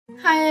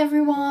Hi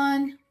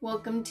everyone,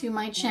 welcome to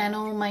my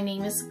channel. My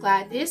name is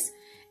Gladys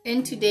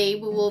and today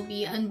we will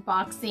be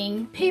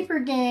unboxing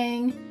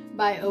PAPERGANG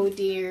by Ohh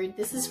Deer.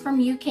 This is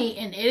from UK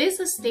and it is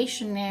a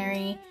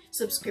stationery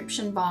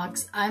subscription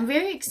box. I'm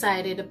very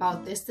excited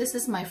about this. This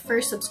is my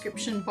first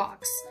subscription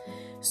box.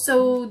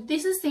 So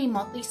this is a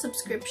monthly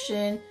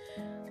subscription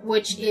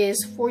which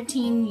is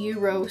 14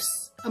 euros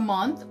a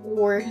month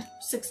or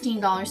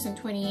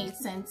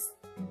 $16.28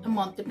 a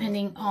month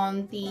depending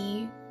on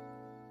the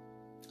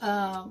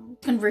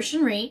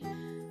conversion rate,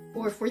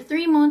 or for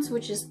 3 months,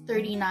 which is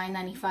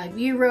 39.95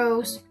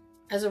 euros.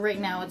 As of right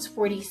now, it's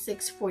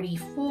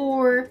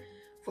 46.44.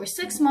 For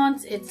 6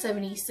 months, it's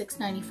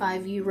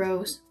 76.95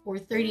 euros, or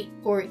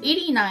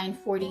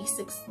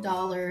 89.46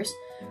 dollars.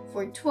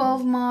 For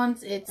 12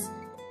 months, it's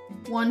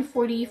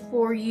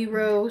 144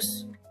 euros,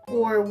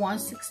 or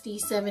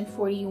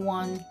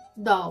 167.41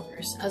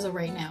 dollars. As of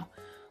right now,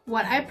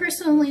 what I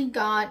personally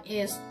got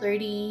is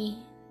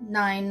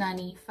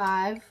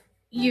 39.95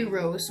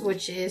 euros,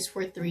 which is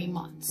for 3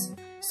 months.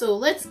 So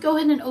let's go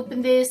ahead and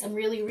open this. I'm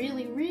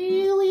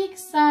really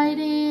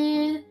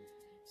excited.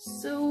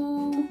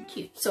 So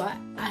cute. So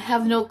I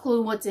have no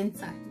clue what's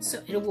inside,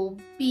 so it will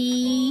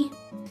be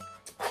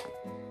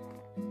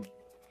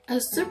a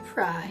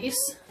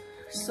surprise.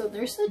 So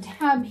there's a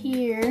tab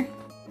here.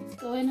 Let's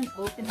go ahead and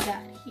open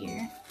that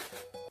here.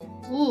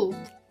 Ooh,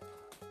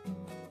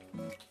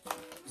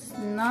 it's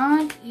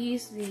not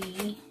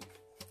easy.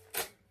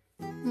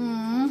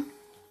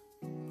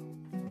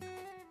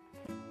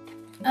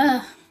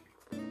 I've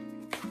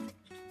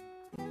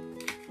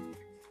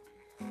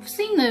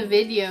seen the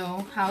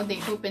video how they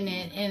open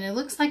it and it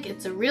looks like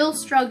it's a real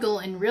struggle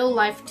in real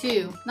life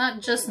too, not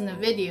just in the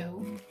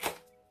video.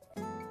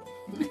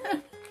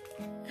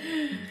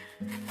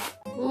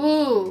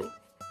 Ooh.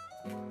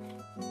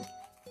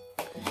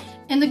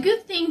 And the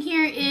good thing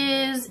here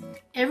is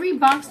every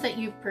box that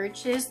you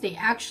purchase, they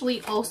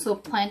actually also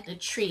plant a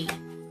tree.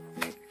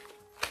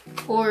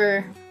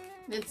 Or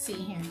let's see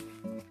here.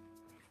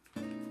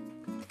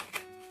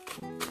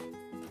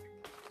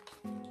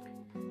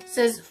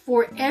 Says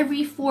for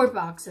every 4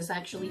 boxes,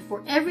 actually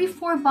for every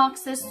 4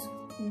 boxes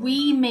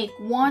we make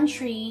 1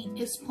 tree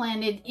is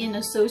planted in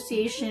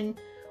association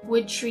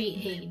with Tree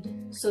Aid.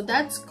 So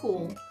that's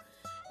cool.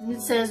 And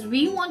it says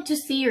we want to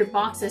see your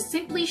boxes.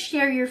 Simply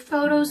share your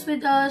photos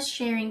with us,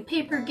 sharing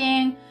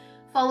PAPERGANG.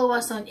 Follow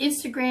us on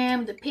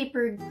Instagram, the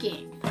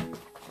PAPERGANG.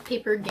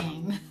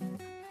 PAPERGANG.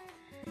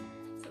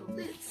 So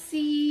let's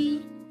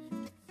see.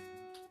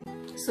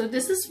 So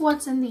this is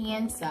what's in the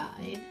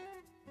inside.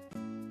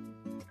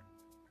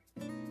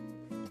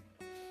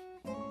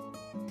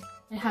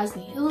 It has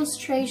the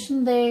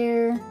illustration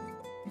there.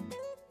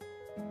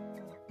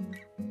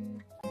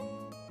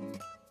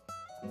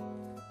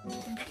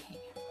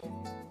 Okay.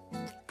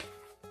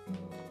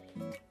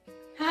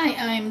 Hi,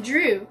 I'm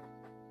Drew.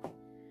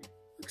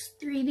 Looks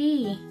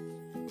 3D.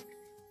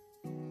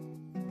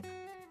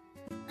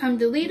 I'm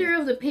the leader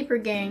of the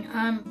PAPERGANG.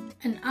 I'm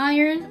an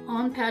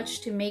iron-on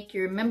patch to make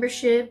your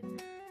membership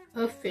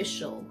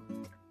official.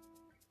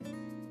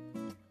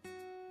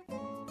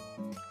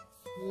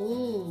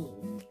 Ooh.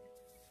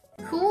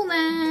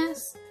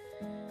 Coolness.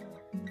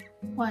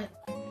 What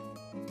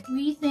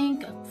we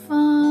think of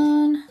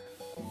fun.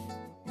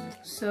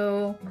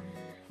 So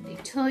they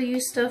tell you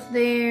stuff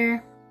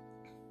there.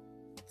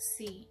 Let's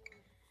see.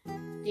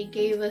 They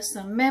gave us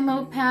a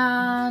memo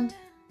pad.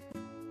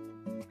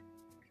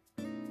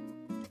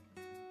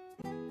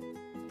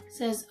 It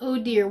says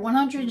Ohh Deer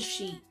 100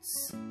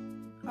 sheets.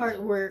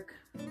 Artwork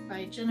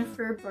by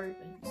Jennifer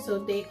Barbin. So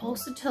they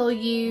also tell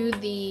you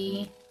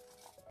the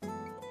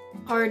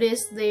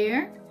artist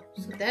there.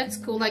 So that's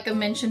cool. Like I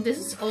mentioned, this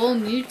is all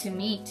new to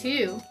me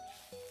too.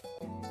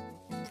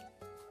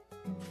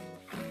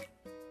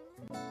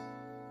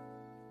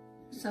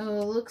 So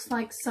it looks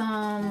like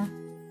some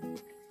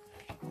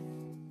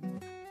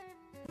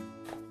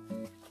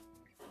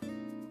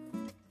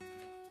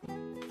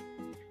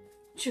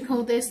what you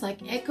call this,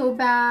 like echo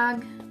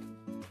bag.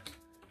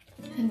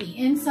 And the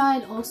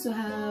inside also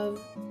have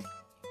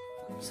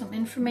some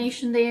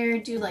information there.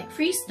 Do like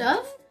free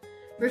stuff.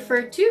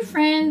 Refer 2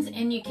 friends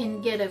and you can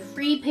get a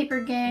free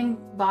PAPERGANG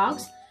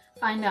box.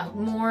 Find out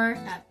more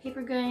at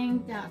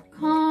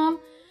papergang.com.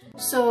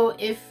 So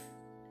if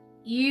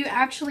you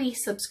actually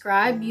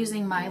subscribe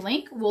using my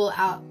link,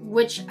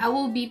 which I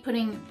will be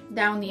putting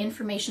down the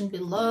information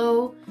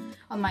below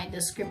on my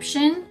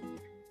description,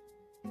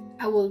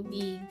 I will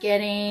be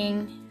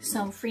getting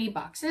some free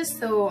boxes.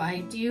 So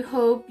I do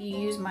hope you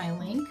use my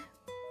link.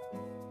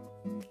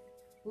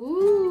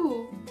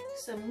 Ooh,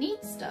 some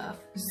neat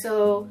stuff.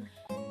 So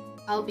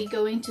I'll be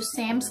going to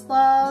Sam's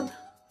Club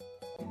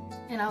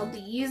and I'll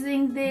be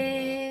using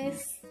this.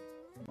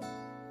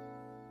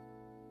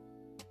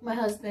 My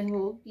husband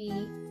will be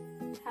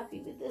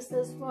happy with this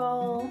as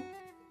well.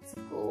 It's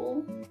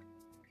cool.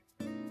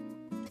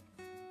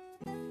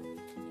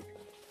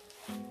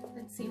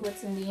 Let's see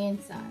what's in the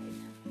inside.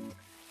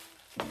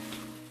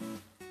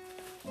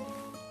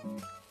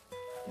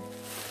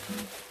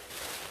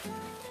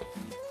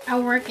 I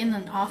work in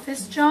an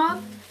office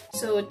job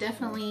So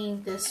definitely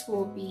this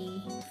will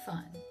be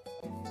fun.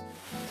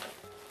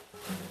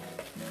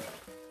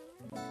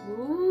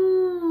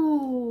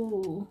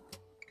 Ooh,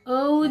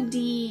 oh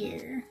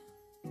dear.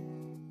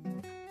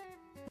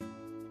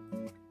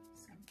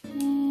 Some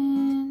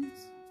pins.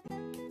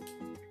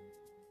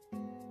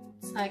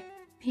 It's like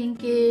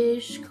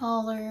pinkish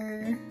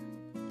color.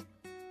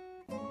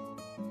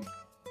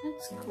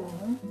 That's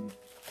cool.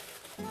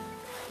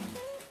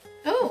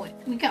 Oh,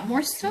 we got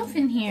more stuff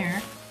in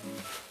here.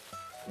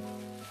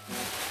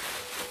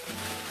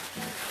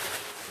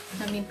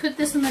 Let me put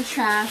this in the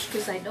trash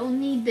because I don't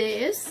need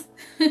this.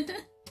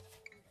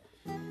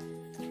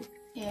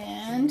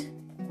 And,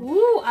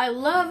 ooh, I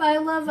love.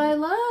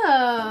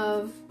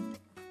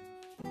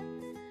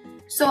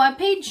 So I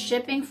paid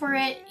shipping for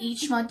it.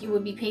 Each month you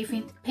would be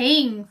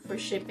paying for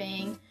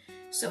shipping.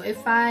 So if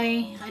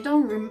I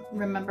don't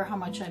remember how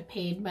much I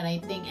paid, but I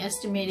think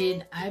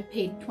estimated I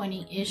paid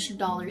 $20-ish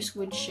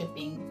with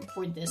shipping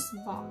for this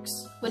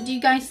box. What do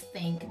you guys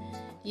think?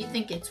 Do you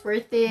think it's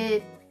worth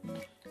it?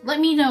 Let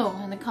me know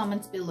in the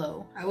comments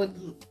below. I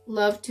would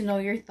love to know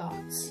your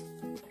thoughts.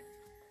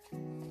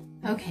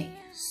 Okay,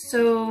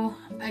 so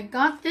I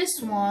got this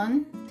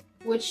one,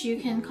 which you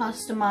can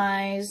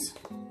customize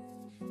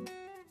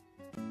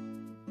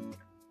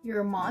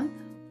your month,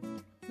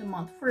 the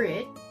month for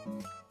it.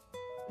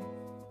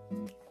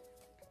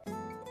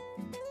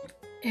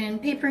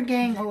 And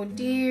PAPERGANG Oh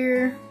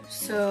Deer,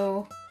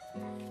 so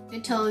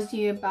it tells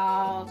you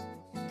about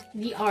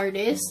the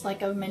artist,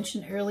 like I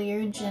mentioned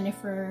earlier,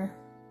 Jennifer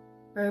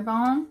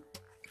Bourbon,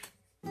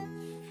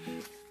 and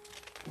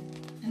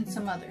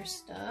some other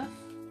stuff.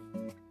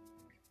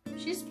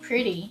 She's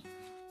pretty.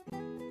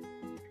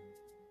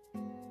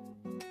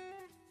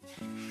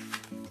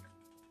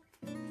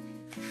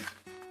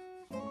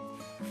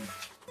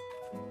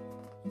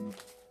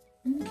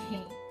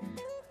 Okay.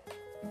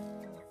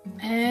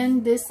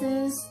 And this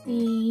is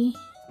the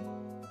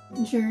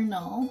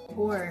journal,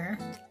 or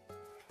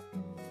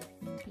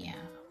yeah.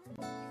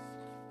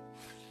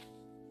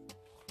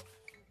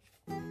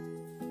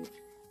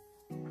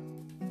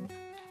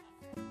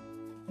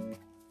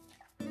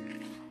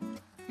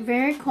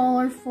 Very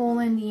colorful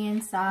in the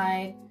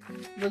inside.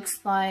 Looks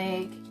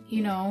like,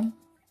 you know,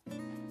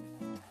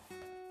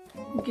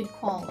 good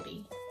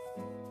quality.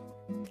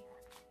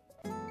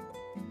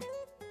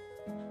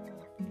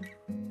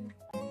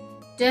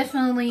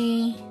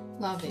 Definitely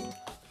love it.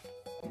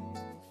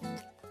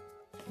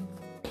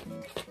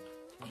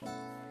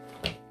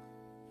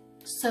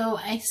 So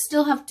I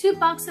still have 2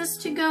 boxes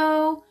to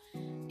go,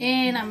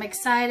 and I'm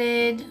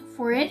excited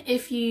for it.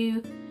 If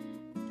you,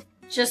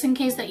 just in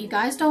case that you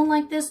guys don't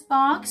like this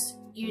box,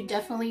 you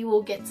definitely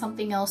will get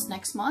something else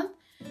next month.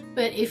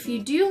 But if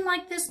you do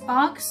like this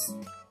box,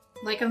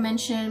 like I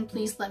mentioned,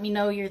 please let me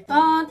know your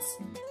thoughts.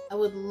 I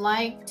would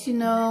like to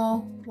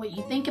know what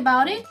you think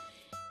about it.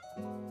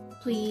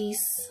 Please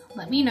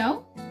let me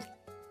know.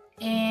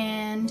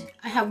 And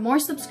I have more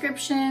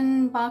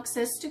subscription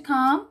boxes to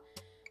come,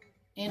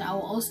 and I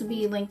will also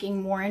be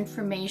linking more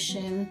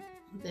information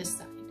on this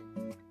side.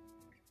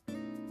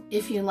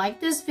 If you like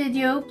this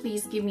video,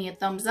 please give me a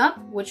thumbs up,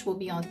 which will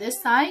be on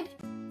this side.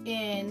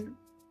 And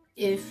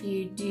if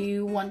you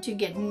do want to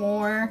get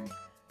more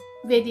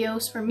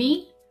videos from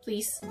me,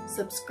 please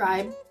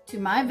subscribe to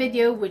my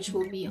video, which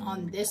will be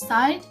on this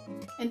side.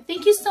 And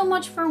thank you so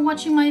much for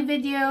watching my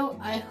video.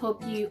 I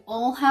hope you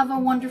all have a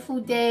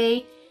wonderful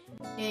day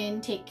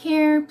and take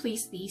care.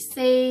 Please be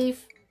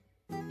safe.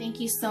 Thank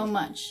you so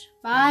much.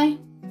 Bye.